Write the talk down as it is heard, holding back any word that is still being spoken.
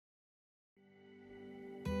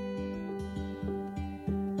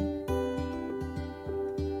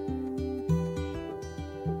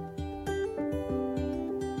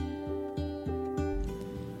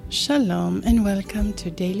Shalom and welcome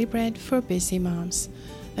to Daily Bread for Busy Moms,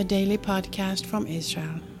 a daily podcast from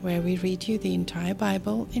Israel where we read you the entire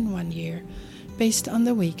Bible in 1 year based on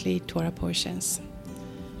the weekly Torah portions.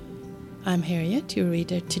 I'm Harriet, your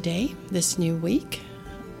reader today, this new week.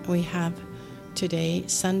 We have today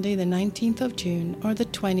Sunday the 19th of June or the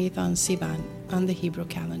 20th on Sivan on the Hebrew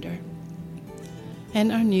calendar.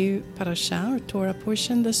 And our new parasha or Torah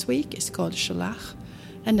portion this week is called Sholach,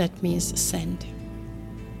 and that means send.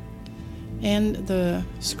 And the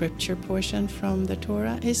scripture portion from the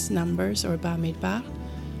Torah is Numbers or Bamidbar,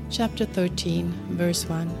 chapter 13, verse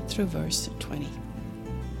 1 through verse 20.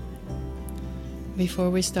 Before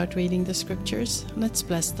we start reading the scriptures, let's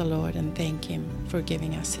bless the Lord and thank Him for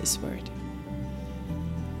giving us His word.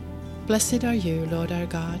 Blessed are you, Lord our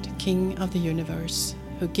God, King of the universe,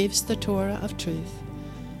 who gives the Torah of truth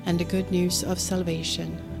and the good news of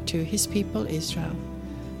salvation to His people Israel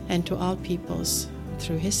and to all peoples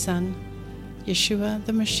through His Son, Yeshua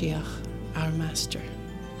the Mashiach, our Master.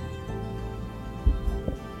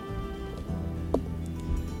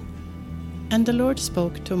 And the Lord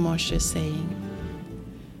spoke to Moshe, saying,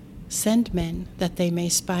 Send men that they may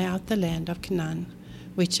spy out the land of Canaan,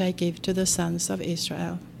 which I give to the sons of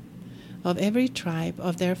Israel. Of every tribe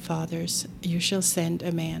of their fathers you shall send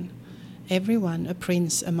a man, every one a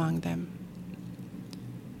prince among them.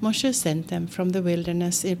 Moshe sent them from the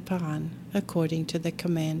wilderness in Paran, according to the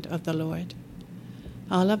command of the Lord.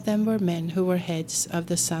 All of them were men who were heads of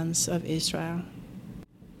the sons of Israel.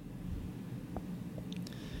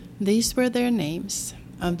 These were their names: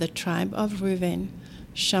 of the tribe of Reuben,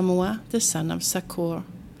 Shammua the son of Sakur;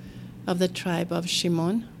 of the tribe of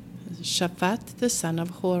Shimon, Shaphat the son of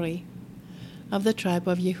Hori; of the tribe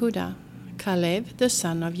of Yehuda, Caleb the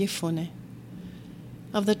son of Yefuneh;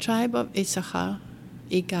 of the tribe of Issachar,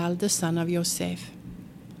 Igal the son of Yosef;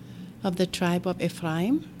 of the tribe of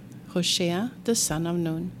Ephraim, Hoshea the son of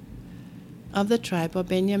Nun; of the tribe of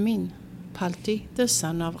Benjamin, Palti the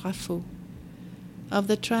son of Raphu; of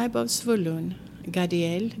the tribe of Zvulun,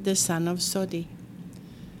 Gadiel the son of Sodi;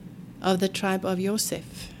 of the tribe of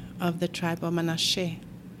Yosef; of the tribe of Manasseh,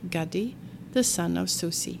 Gadi the son of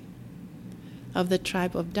Susi; of the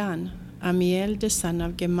tribe of Dan, Amiel the son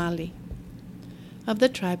of Gemali; of the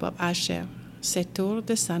tribe of Asher, Setur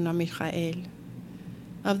the son of Michael;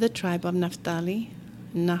 of the tribe of Naphtali,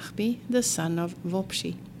 Nachbi the son of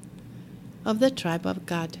Vopshi; of the tribe of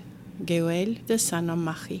Gad, Geuel the son of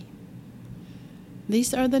Machi.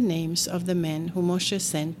 These are the names of the men whom Moshe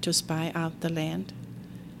sent to spy out the land.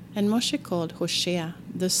 And Moshe called Hoshea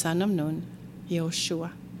the son of Nun,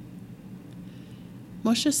 Yehoshua.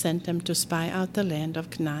 Moshe sent them to spy out the land of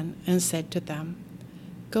Canaan, and said to them,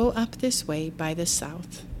 Go up this way by the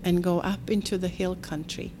south, and go up into the hill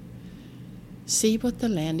country. See what the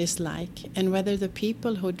land is like, and whether the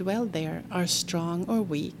people who dwell there are strong or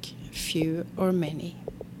weak, few or many.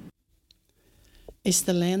 Is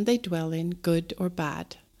the land they dwell in good or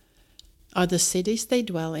bad? Are the cities they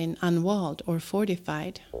dwell in unwalled or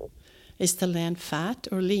fortified? Is the land fat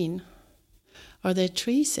or lean? Are there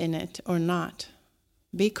trees in it or not?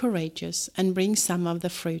 Be courageous and bring some of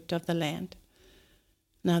the fruit of the land.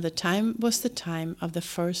 Now the time was the time of the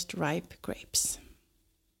first ripe grapes.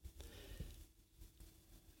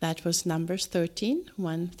 That was Numbers 13,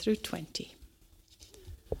 1 through 20.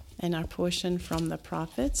 And our portion from the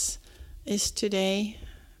prophets is today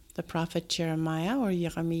the prophet Jeremiah or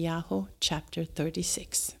Yirmiyahu, chapter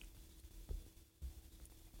 36.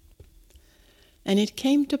 And it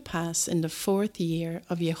came to pass in the 4th year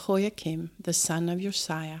of Jehoiakim, the son of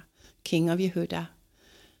Josiah, king of Yehuda,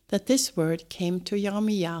 that this word came to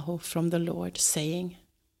Yirmiyahu from the Lord, saying,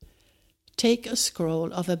 Take a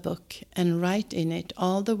scroll of a book, and write in it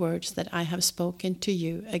all the words that I have spoken to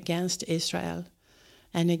you against Israel,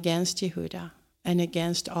 and against Yehuda, and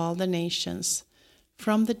against all the nations,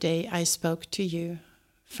 from the day I spoke to you,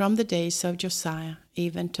 from the days of Josiah,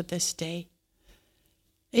 even to this day.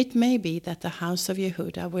 It may be that the house of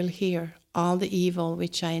Yehuda will hear all the evil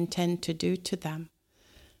which I intend to do to them,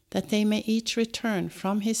 that they may each return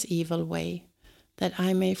from his evil way, that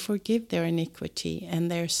I may forgive their iniquity and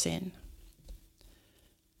their sin.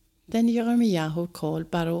 Then Yirmiyahu called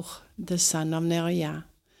Baruch, the son of Neriah,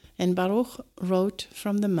 and Baruch wrote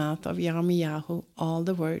from the mouth of Yirmiyahu all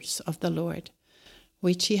the words of the Lord,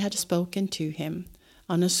 which he had spoken to him,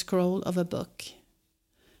 on a scroll of a book.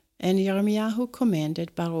 And Yirmiyahu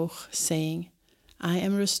commanded Baruch, saying, I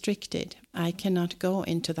am restricted, I cannot go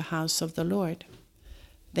into the house of the Lord.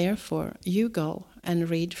 Therefore you go and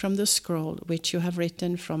read from the scroll which you have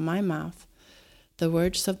written from my mouth, the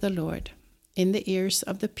words of the Lord, in the ears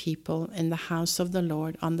of the people in the house of the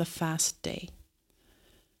Lord on the fast day.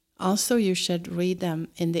 Also you should read them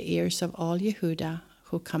in the ears of all Yehuda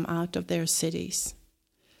who come out of their cities.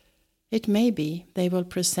 It may be they will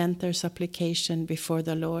present their supplication before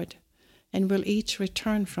the Lord, and will each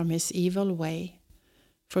return from his evil way,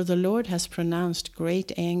 for the Lord has pronounced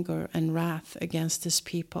great anger and wrath against his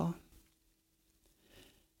people.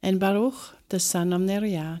 And Baruch the son of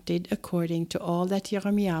Neriah did according to all that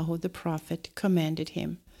Jeremiah the prophet commanded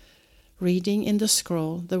him, reading in the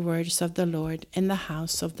scroll the words of the Lord in the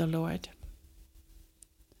house of the Lord.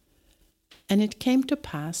 And it came to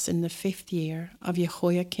pass in the 5th year of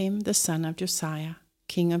Jehoiakim the son of Josiah,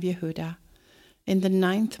 king of Yehuda, in the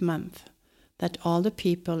 9th month, that all the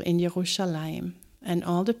people in Jerusalem and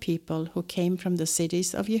all the people who came from the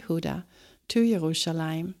cities of Yehuda to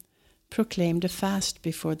Jerusalem proclaimed a fast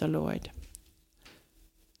before the Lord.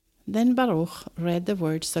 Then Baruch read the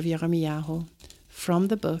words of Jeremiah from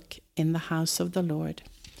the book in the house of the Lord,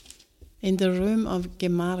 in the room of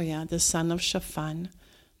Gemariah the son of Shaphan,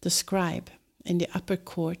 the scribe, in the upper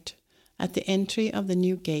court, at the entry of the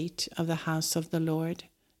new gate of the house of the Lord,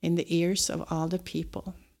 in the ears of all the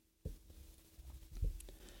people.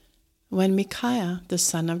 When Micaiah the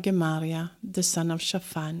son of Gemariah, the son of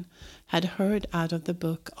Shaphan, had heard out of the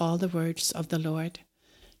book all the words of the Lord,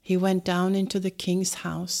 he went down into the king's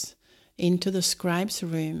house, into the scribe's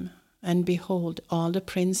room, and behold, all the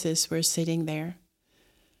princes were sitting there.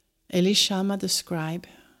 Elishama the scribe,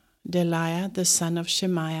 Delaiah the son of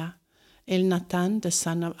Shemaiah, Elnathan the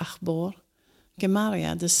son of Achbor,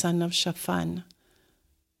 Gemariah the son of Shaphan,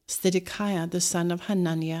 Zedekiah the son of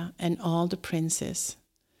Hananiah, and all the princes.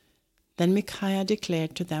 Then Micaiah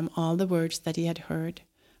declared to them all the words that he had heard,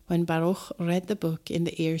 when Baruch read the book in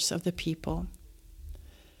the ears of the people.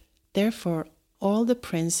 Therefore all the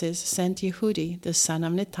princes sent Yehudi the son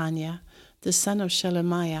of Netaniah, the son of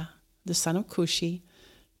Shelemiah, the son of Cushi,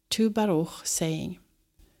 to Baruch, saying,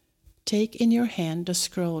 Take in your hand the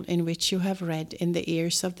scroll in which you have read in the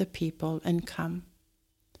ears of the people, and come.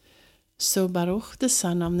 So Baruch the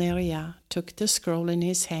son of Neriah took the scroll in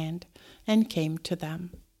his hand, and came to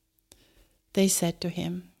them. They said to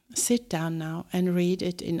him, Sit down now and read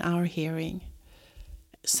it in our hearing.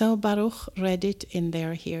 So Baruch read it in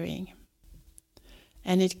their hearing.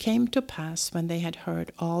 And it came to pass, when they had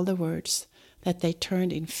heard all the words, that they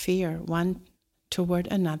turned in fear one toward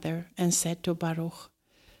another, and said to Baruch,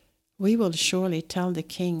 We will surely tell the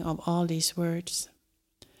king of all these words.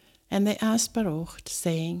 And they asked Baruch,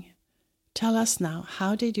 saying, Tell us now,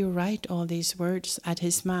 how did you write all these words at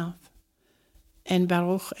his mouth? And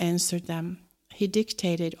Baruch answered them, He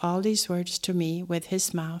dictated all these words to me with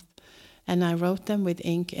his mouth, and I wrote them with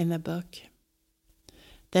ink in the book.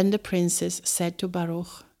 Then the princes said to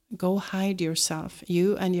Baruch, Go hide yourself,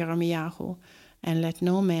 you and Jeremiah, and let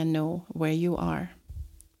no man know where you are.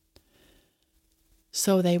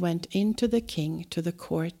 So they went in to the king to the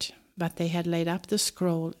court, but they had laid up the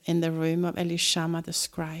scroll in the room of Elishama the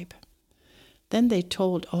scribe. Then they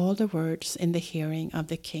told all the words in the hearing of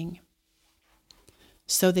the king.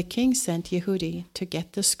 So the king sent Yehudi to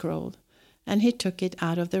get the scroll, and he took it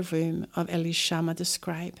out of the room of Elishama the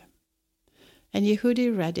scribe. And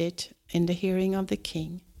Yehudi read it in the hearing of the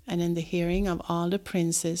king, and in the hearing of all the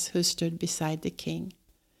princes who stood beside the king.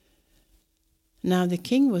 Now the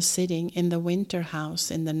king was sitting in the winter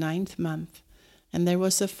house in the 9th month, and there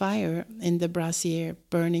was a fire in the brazier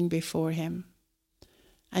burning before him.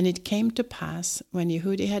 And it came to pass, when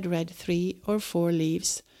Yehudi had read 3 or 4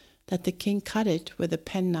 leaves, that the king cut it with a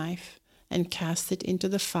penknife and cast it into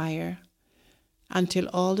the fire, until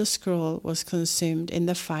all the scroll was consumed in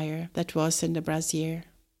the fire that was in the brazier.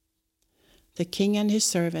 The king and his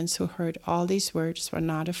servants who heard all these words were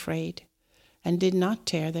not afraid, and did not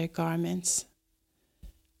tear their garments.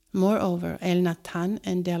 Moreover, Elnathan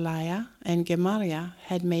and Delaiah and Gemariah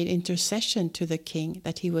had made intercession to the king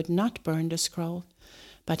that he would not burn the scroll,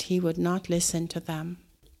 but he would not listen to them.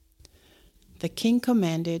 The king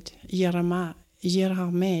commanded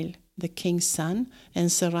Yerahmeel, the king's son, and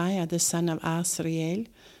Seraiah the son of Asriel,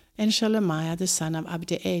 and Shelemiah the son of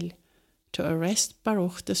Abdiel, to arrest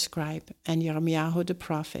Baruch the scribe and Jeremiah the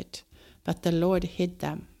prophet, but the Lord hid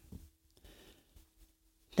them.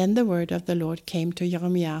 Then the word of the Lord came to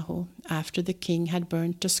Jeremiah after the king had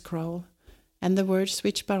burnt the scroll, and the words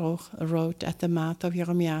which Baruch wrote at the mouth of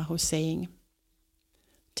Jeremiah, saying,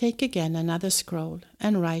 Take again another scroll,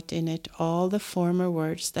 and write in it all the former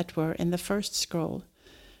words that were in the first scroll,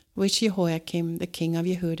 which Jehoiakim the king of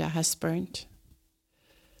Yehuda has burnt.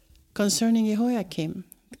 Concerning Jehoiakim,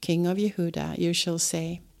 king of Yehuda, you shall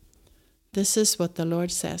say, This is what the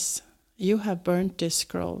Lord says, You have burnt this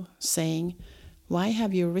scroll, saying, Why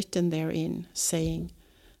have you written therein, saying,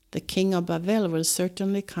 The king of Babel will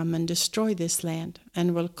certainly come and destroy this land,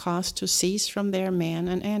 and will cause to cease from there man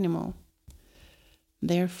and animal.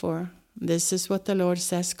 Therefore, this is what the Lord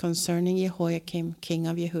says concerning Jehoiakim, king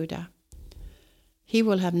of Yehuda. He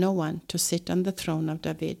will have no one to sit on the throne of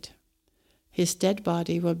David. His dead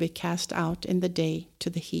body will be cast out in the day to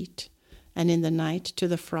the heat, and in the night to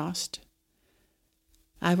the frost.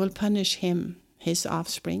 I will punish him, his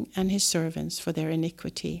offspring, and his servants for their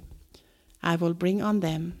iniquity. I will bring on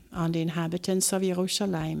them, on the inhabitants of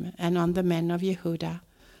Jerusalem, and on the men of Yehuda,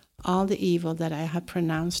 all the evil that I have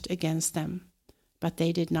pronounced against them. But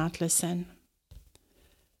they did not listen.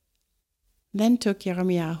 Then took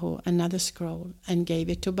Jeremiah another scroll, and gave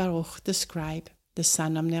it to Baruch the scribe, the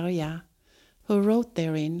son of Neriah, who wrote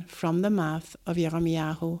therein from the mouth of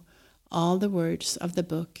Jeremiah all the words of the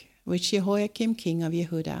book which Jehoiakim king of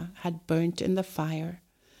Yehuda had burnt in the fire,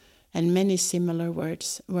 and many similar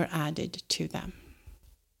words were added to them.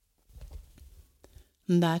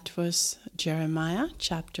 That was Jeremiah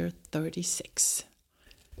chapter 36.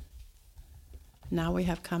 Now we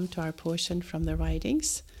have come to our portion from the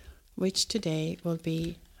writings, which today will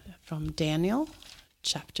be from Daniel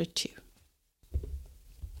chapter 2.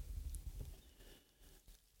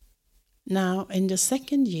 Now in the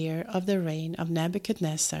 2nd year of the reign of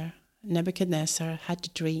Nebuchadnezzar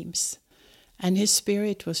had dreams, and his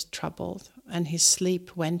spirit was troubled, and his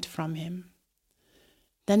sleep went from him.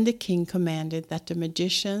 Then the king commanded that the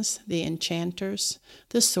magicians, the enchanters,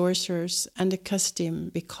 the sorcerers, and the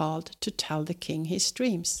Kasdim be called to tell the king his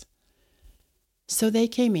dreams. So they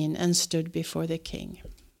came in and stood before the king.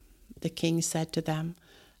 The king said to them,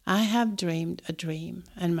 I have dreamed a dream,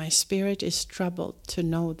 and my spirit is troubled to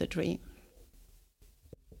know the dream.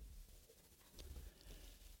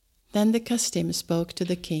 Then the Kasdim spoke to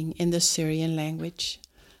the king in the Syrian language.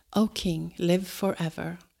 O king, live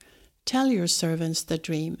forever. Tell your servants the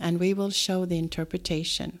dream, and we will show the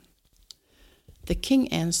interpretation. The king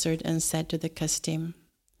answered and said to the Kasdim,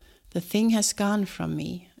 The thing has gone from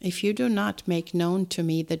me. If you do not make known to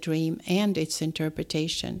me the dream and its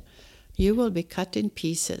interpretation, you will be cut in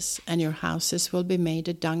pieces, and your houses will be made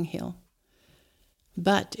a dunghill.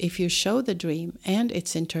 But if you show the dream and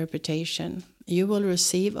its interpretation, you will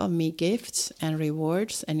receive of me gifts and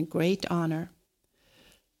rewards and great honor.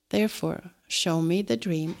 Therefore, show me the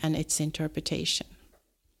dream and its interpretation.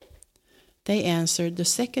 They answered the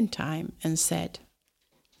 2nd time and said,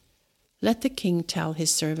 Let the king tell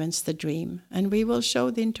his servants the dream, and we will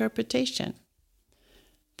show the interpretation.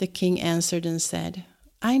 The king answered and said,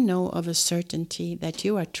 I know of a certainty that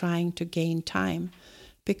you are trying to gain time,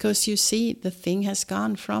 because you see the thing has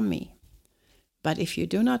gone from me. But if you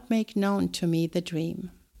do not make known to me the dream,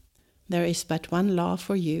 there is but one law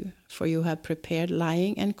for you have prepared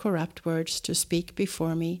lying and corrupt words to speak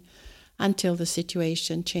before me until the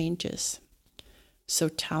situation changes. So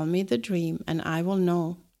tell me the dream, and I will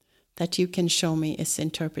know that you can show me its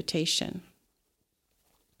interpretation.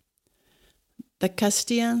 The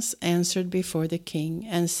Kasdians answered before the king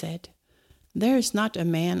and said, There is not a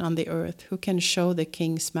man on the earth who can show the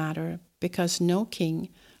king's matter, because no king,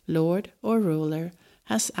 lord, or ruler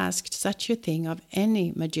has asked such a thing of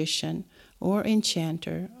any magician or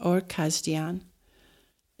enchanter or Kasdian.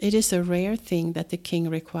 It is a rare thing that the king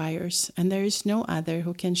requires, and there is no other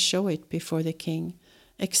who can show it before the king,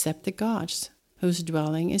 except the gods, whose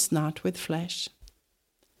dwelling is not with flesh.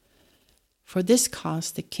 For this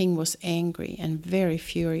cause the king was angry and very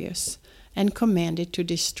furious, and commanded to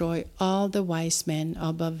destroy all the wise men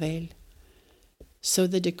of Babel. So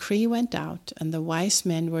the decree went out, and the wise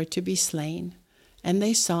men were to be slain, and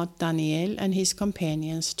they sought Daniel and his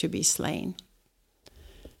companions to be slain.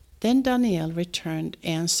 Then Daniel returned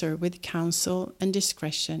answer with counsel and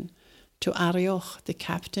discretion to Arioch, the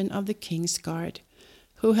captain of the king's guard,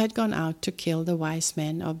 who had gone out to kill the wise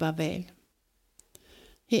men of Babel.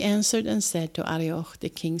 He answered and said to Arioch, the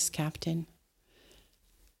king's captain,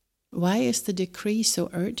 Why is the decree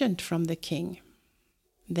so urgent from the king?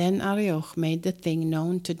 Then Arioch made the thing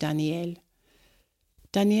known to Daniel.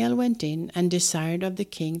 Daniel went in and desired of the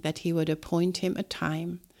king that he would appoint him a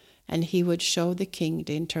time, and he would show the king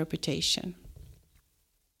the interpretation.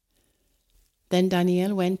 Then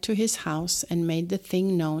Daniel went to his house and made the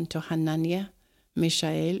thing known to Hananiah,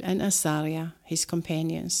 Mishael, and Azariah, his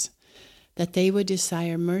companions, that they would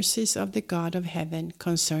desire mercies of the God of heaven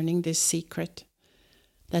concerning this secret,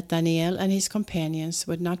 that Daniel and his companions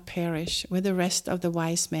would not perish with the rest of the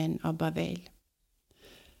wise men of Babel.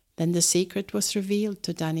 Then the secret was revealed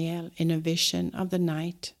to Daniel in a vision of the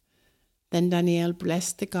night. Then Daniel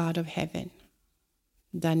blessed the God of heaven.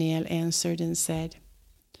 Daniel answered and said,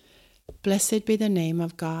 Blessed be the name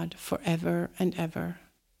of God forever and ever.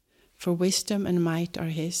 for wisdom and might are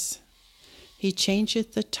his. He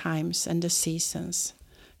changeth the times and the seasons.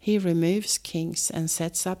 He removes kings and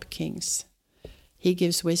sets up kings. He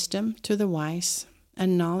gives wisdom to the wise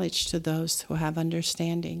and knowledge to those who have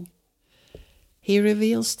understanding. He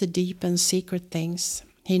reveals the deep and secret things.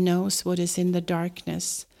 He knows what is in the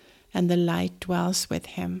darkness, and the light dwells with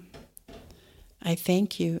him. I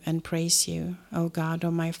thank you and praise you, O God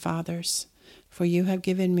of my fathers, for you have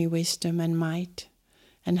given me wisdom and might,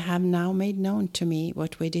 and have now made known to me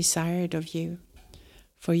what we desired of you.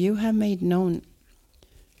 For you have made known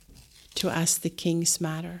to us the king's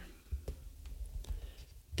matter.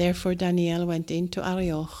 Therefore Daniel went in to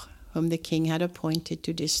Arioch, whom the king had appointed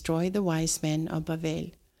to destroy the wise men of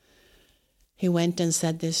Babel. He went and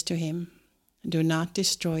said this to him, Do not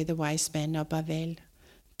destroy the wise men of Babel.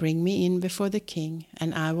 Bring me in before the king,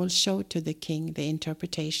 and I will show to the king the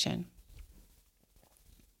interpretation.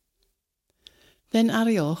 Then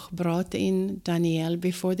Arioch brought in Daniel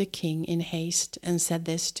before the king in haste, and said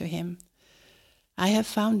this to him, I have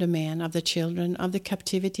found a man of the children of the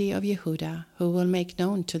captivity of Yehuda, who will make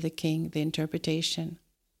known to the king the interpretation.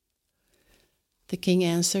 The king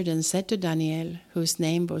answered and said to Daniel, whose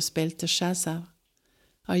name was Belteshazzar,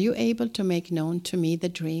 Are you able to make known to me the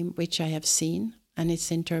dream which I have seen, and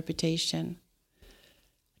its interpretation?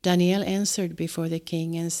 Daniel answered before the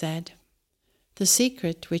king and said, The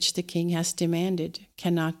secret which the king has demanded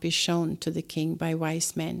cannot be shown to the king by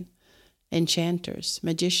wise men, enchanters,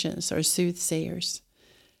 magicians, or soothsayers.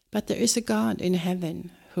 But there is a God in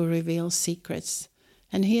heaven who reveals secrets,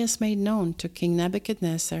 and he has made known to King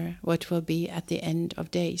Nebuchadnezzar what will be at the end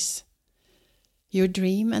of days. Your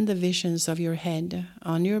dream and the visions of your head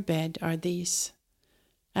on your bed are these.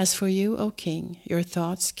 As for you, O king, your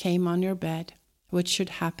thoughts came on your bed, which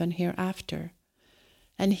should happen hereafter.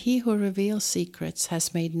 And he who reveals secrets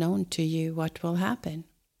has made known to you what will happen.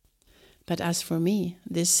 But as for me,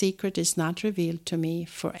 this secret is not revealed to me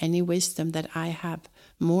for any wisdom that I have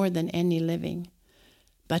more than any living,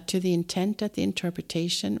 but to the intent that the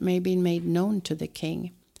interpretation may be made known to the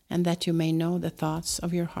king, and that you may know the thoughts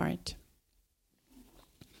of your heart.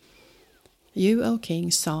 You, O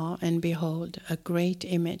king, saw, and behold, a great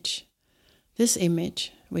image. This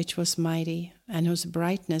image, which was mighty, and whose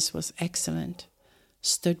brightness was excellent,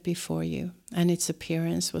 stood before you, and its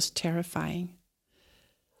appearance was terrifying.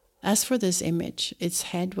 As for this image, its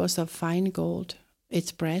head was of fine gold,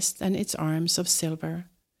 its breast and its arms of silver,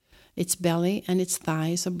 its belly and its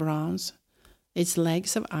thighs of bronze, its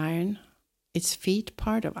legs of iron, its feet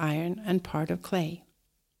part of iron and part of clay.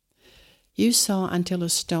 You saw until a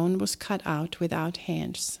stone was cut out without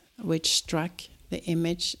hands, which struck the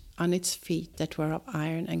image on its feet that were of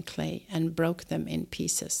iron and clay, and broke them in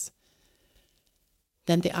pieces.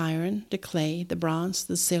 Then the iron, the clay, the bronze,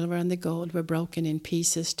 the silver, and the gold were broken in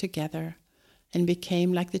pieces together, and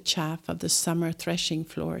became like the chaff of the summer threshing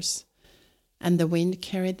floors, and the wind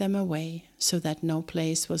carried them away, so that no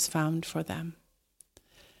place was found for them.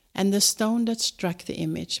 And the stone that struck the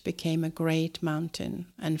image became a great mountain,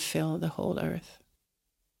 and filled the whole earth.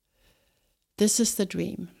 This is the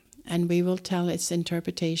dream, and we will tell its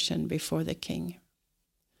interpretation before the king.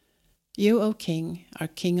 You, O king, are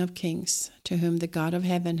King of kings, to whom the God of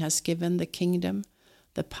heaven has given the kingdom,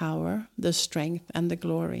 the power, the strength, and the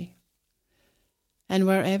glory. And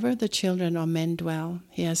wherever the children of men dwell,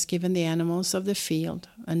 he has given the animals of the field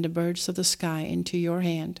and the birds of the sky into your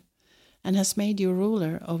hand, and has made you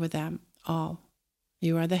ruler over them all.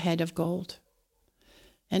 You are the head of gold.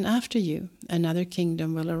 And after you, another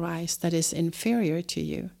kingdom will arise that is inferior to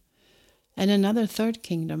you, and another third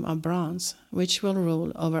kingdom of bronze, which will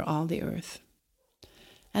rule over all the earth.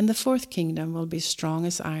 And the fourth kingdom will be strong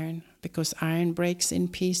as iron, because iron breaks in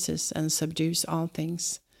pieces and subdues all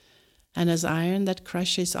things. And as iron that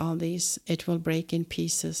crushes all these, it will break in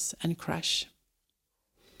pieces and crush.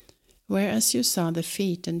 Whereas you saw the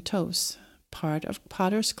feet and toes, part of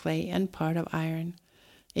potter's clay and part of iron,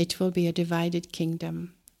 it will be a divided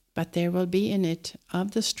kingdom, but there will be in it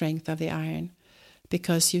of the strength of the iron,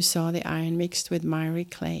 because you saw the iron mixed with miry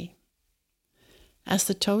clay. As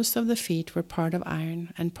the toes of the feet were part of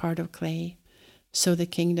iron and part of clay, so the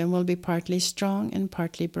kingdom will be partly strong and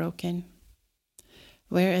partly broken.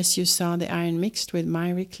 Whereas you saw the iron mixed with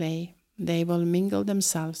miry clay, they will mingle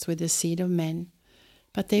themselves with the seed of men,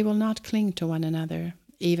 but they will not cling to one another,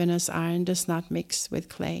 even as iron does not mix with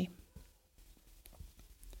clay.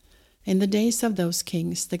 In the days of those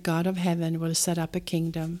kings, the God of heaven will set up a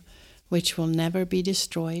kingdom which will never be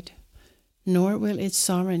destroyed, nor will its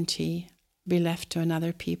sovereignty be left to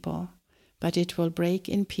another people, but it will break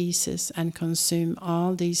in pieces and consume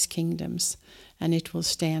all these kingdoms, and it will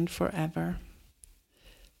stand forever.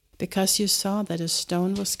 because you saw that a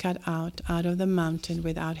stone was cut out of the mountain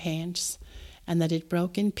without hands, and that it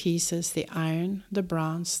broke in pieces the iron, the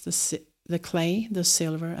bronze, the clay, the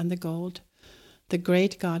silver, and the gold. The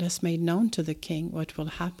great God has made known to the king what will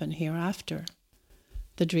happen hereafter.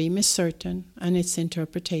 The dream is certain, and its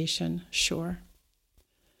interpretation sure.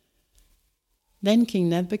 Then King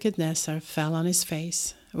Nebuchadnezzar fell on his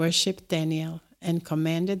face, worshipped Daniel, and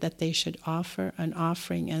commanded that they should offer an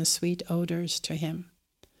offering and sweet odors to him.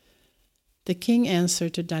 The king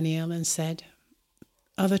answered to Daniel and said,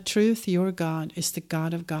 Of a truth your God is the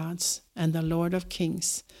God of gods and the Lord of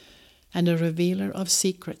kings, and a revealer of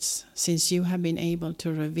secrets, since you have been able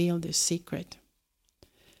to reveal this secret.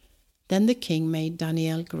 Then the king made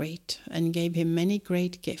Daniel great, and gave him many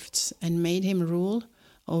great gifts, and made him rule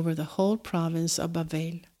over the whole province of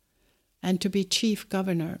Babel, and to be chief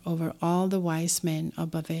governor over all the wise men of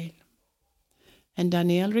Babel. And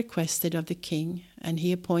Daniel requested of the king, and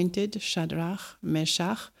he appointed Shadrach,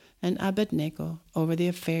 Meshach, and Abednego over the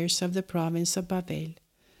affairs of the province of Babel.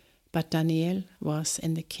 But Daniel was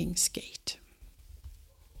in the king's gate.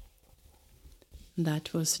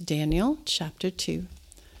 That was Daniel chapter 2.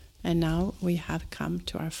 And now we have come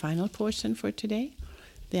to our final portion for today,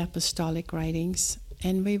 the apostolic writings,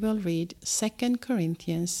 and we will read 2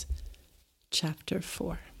 Corinthians chapter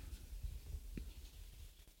 4.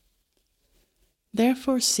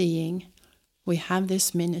 Therefore, seeing we have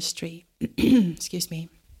this ministry,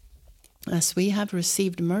 as we have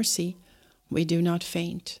received mercy, we do not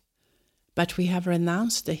faint. But we have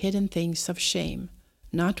renounced the hidden things of shame,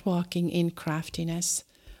 not walking in craftiness,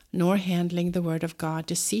 nor handling the word of God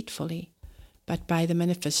deceitfully, but by the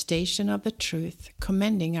manifestation of the truth,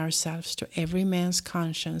 commending ourselves to every man's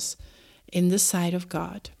conscience in the sight of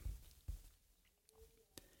God.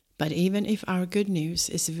 But even if our good news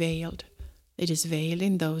is veiled, it is veiled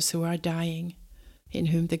in those who are dying, in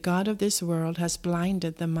whom the God of this world has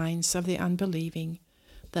blinded the minds of the unbelieving,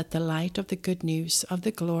 that the light of the good news of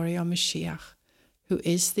the glory of Mashiach, who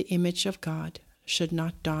is the image of God, should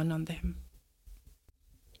not dawn on them.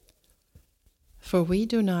 For we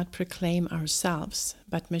do not proclaim ourselves,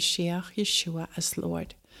 but Mashiach Yeshua as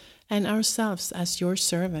Lord, and ourselves as your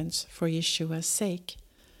servants for Yeshua's sake,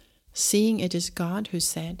 seeing it is God who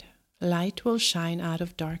said, Light will shine out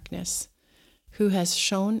of darkness, who has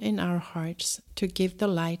shone in our hearts to give the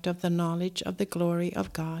light of the knowledge of the glory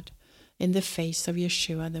of God in the face of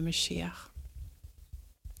Yeshua the Mashiach.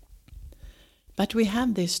 But we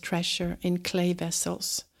have this treasure in clay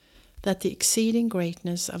vessels, that the exceeding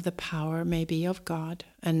greatness of the power may be of God,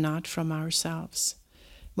 and not from ourselves.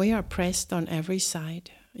 We are pressed on every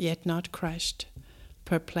side, yet not crushed,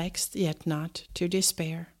 perplexed, yet not to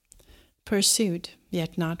despair, pursued,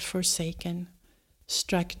 yet not forsaken,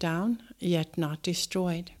 struck down, yet not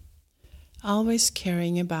destroyed, always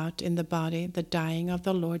carrying about in the body the dying of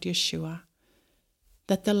the Lord Yeshua,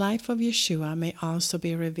 that the life of Yeshua may also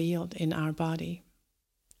be revealed in our body.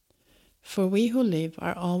 For we who live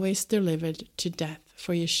are always delivered to death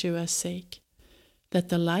for Yeshua's sake, that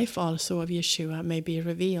the life also of Yeshua may be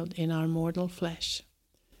revealed in our mortal flesh.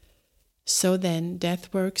 So then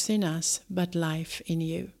death works in us, but life in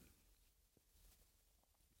you.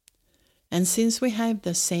 And since we have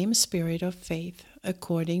the same spirit of faith,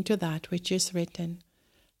 according to that which is written,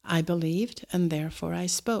 I believed, and therefore I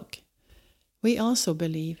spoke, we also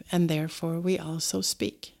believe, and therefore we also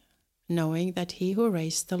speak, knowing that he who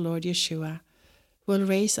raised the Lord Yeshua will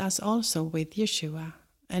raise us also with Yeshua,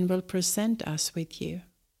 and will present us with you.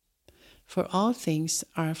 For all things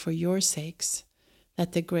are for your sakes,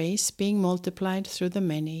 that the grace being multiplied through the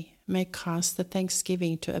many may cause the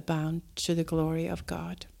thanksgiving to abound to the glory of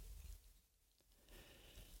God.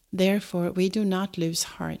 Therefore we do not lose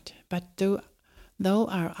heart, but though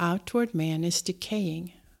our outward man is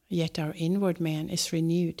decaying, yet our inward man is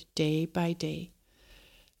renewed day by day.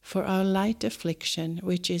 For our light affliction,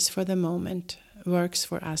 which is for the moment, works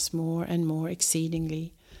for us more and more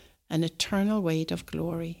exceedingly an eternal weight of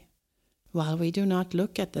glory, while we do not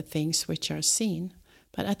look at the things which are seen,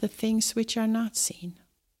 but at the things which are not seen.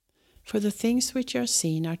 For the things which are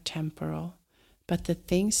seen are temporal, but the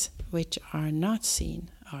things which are not seen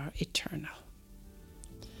are eternal.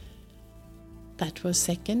 That was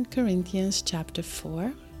 2 Corinthians chapter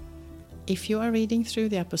 4. If you are reading through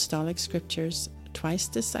the apostolic scriptures twice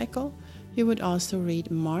this cycle, you would also read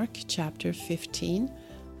Mark chapter 15,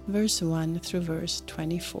 verse 1 through verse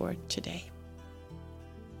 24 today.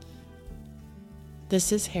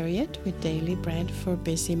 This is Harriet with Daily Bread for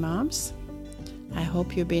Busy Moms. I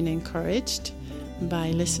hope you've been encouraged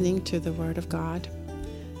by listening to the Word of God.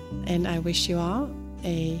 And I wish you all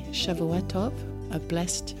a Shavua Tov, a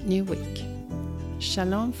blessed new week.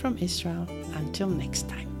 Shalom from Israel. Until next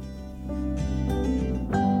time.